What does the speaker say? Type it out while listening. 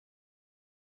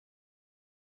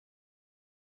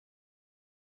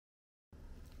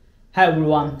Hi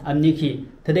everyone, I'm Nikki.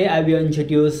 Today I will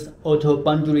introduce auto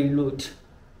boundary loot.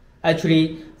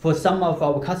 Actually, for some of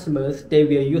our customers, they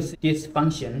will use this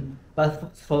function,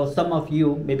 but for some of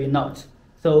you, maybe not.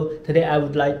 So today I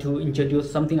would like to introduce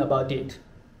something about it.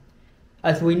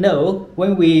 As we know,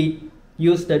 when we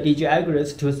use the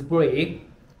djaggers to spray,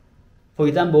 for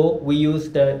example, we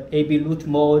use the AB loot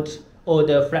mode or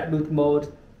the flat loot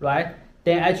mode, right?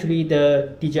 Then actually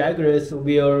the djaggers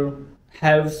will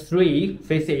have three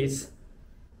phases.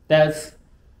 That's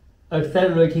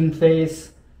accelerating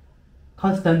phase,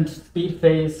 constant speed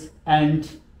phase, and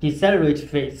decelerate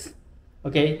phase.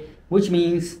 Okay, which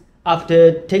means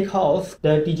after takeoff,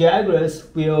 the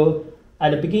djaggers will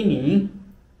at the beginning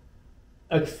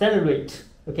accelerate,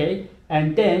 okay,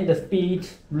 and then the speed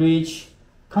reach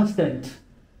constant,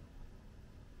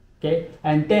 okay,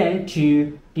 and then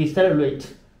to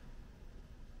decelerate,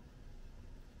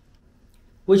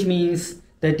 which means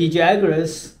the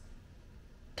djaggers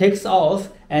takes off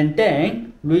and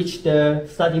then reach the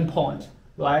starting point,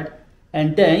 right?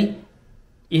 And then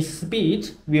its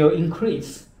speed will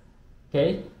increase,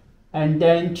 okay? And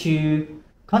then to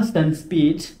constant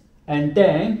speed and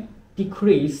then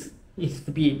decrease its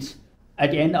speed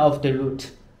at the end of the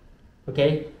route,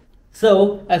 okay?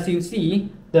 So as you see,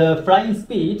 the flying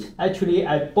speed actually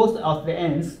at both of the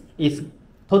ends is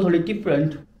totally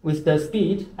different with the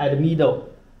speed at the middle,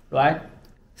 right?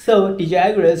 So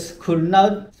djaggers could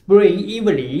not spring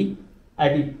evenly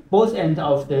at both ends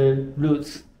of the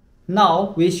routes.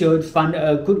 Now we should find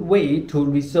a good way to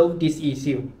resolve this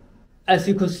issue. As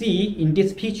you could see in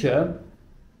this picture,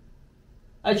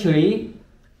 actually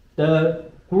the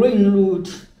green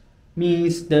route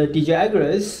means the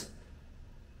djaggers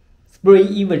spring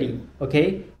evenly,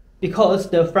 okay?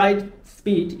 Because the flight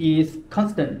speed is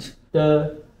constant,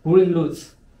 the green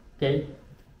routes, okay?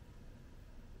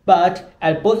 But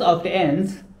at both of the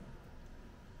ends,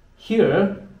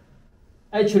 here,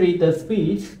 actually the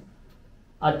speeds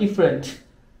are different.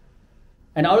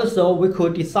 And also we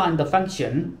could design the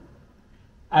function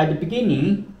at the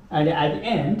beginning and at the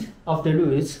end of the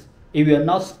routes, it will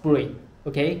not spring,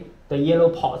 okay? The yellow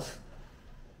parts,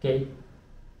 okay?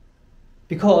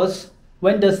 Because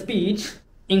when the speed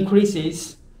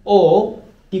increases or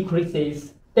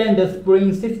decreases, then the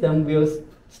spring system will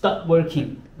stop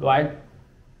working, right?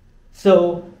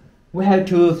 So we have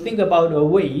to think about a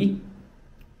way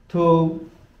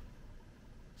to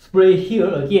spray here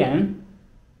again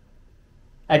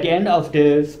at the end of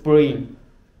the spraying.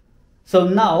 So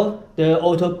now the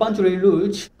auto boundary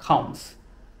route counts.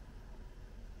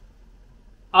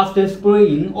 After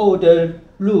spraying all the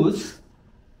routes,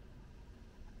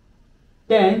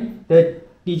 then the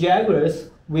djaggers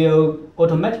will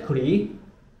automatically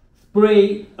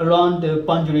spray around the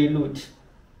boundary route,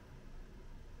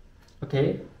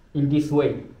 okay, in this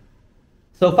way.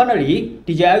 So finally,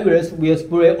 djaggers will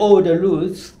spray all the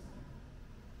routes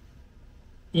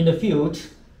in the field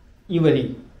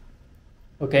evenly,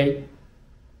 okay?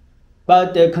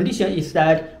 But the condition is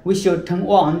that we should turn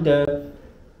on the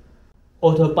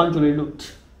auto boundary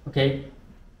route, okay?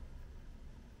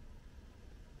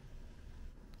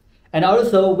 And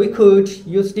also we could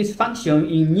use this function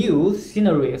in new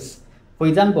scenarios. For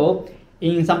example,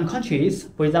 in some countries,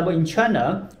 for example in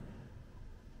China,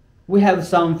 we have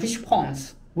some fish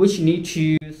ponds which need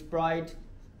to spread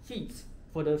feeds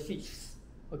for the fishes,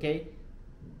 okay?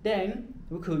 Then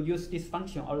we could use this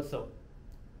function also.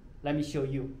 Let me show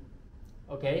you,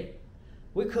 okay?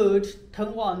 We could turn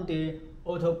on the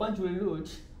auto boundary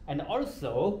route and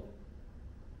also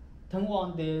turn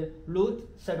on the route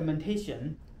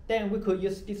segmentation. Then we could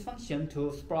use this function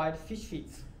to spread fish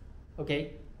feeds,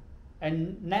 okay?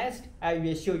 And next, I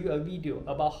will show you a video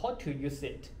about how to use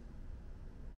it.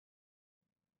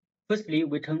 Firstly,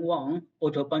 we turn on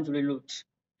auto boundary route,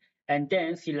 and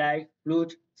then select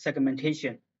route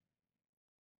segmentation.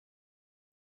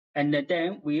 And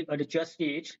then we adjust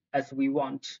it as we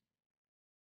want.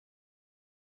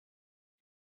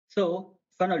 So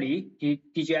finally, the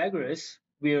djaggers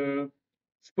will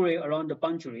spray around the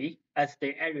boundary as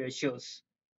the area shows.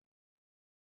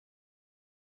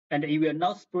 And it will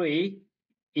not spray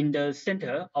in the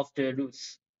center of the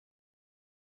routes.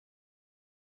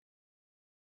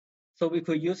 So we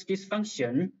could use this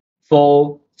function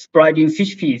for spreading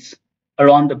fish feeds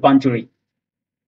around the boundary.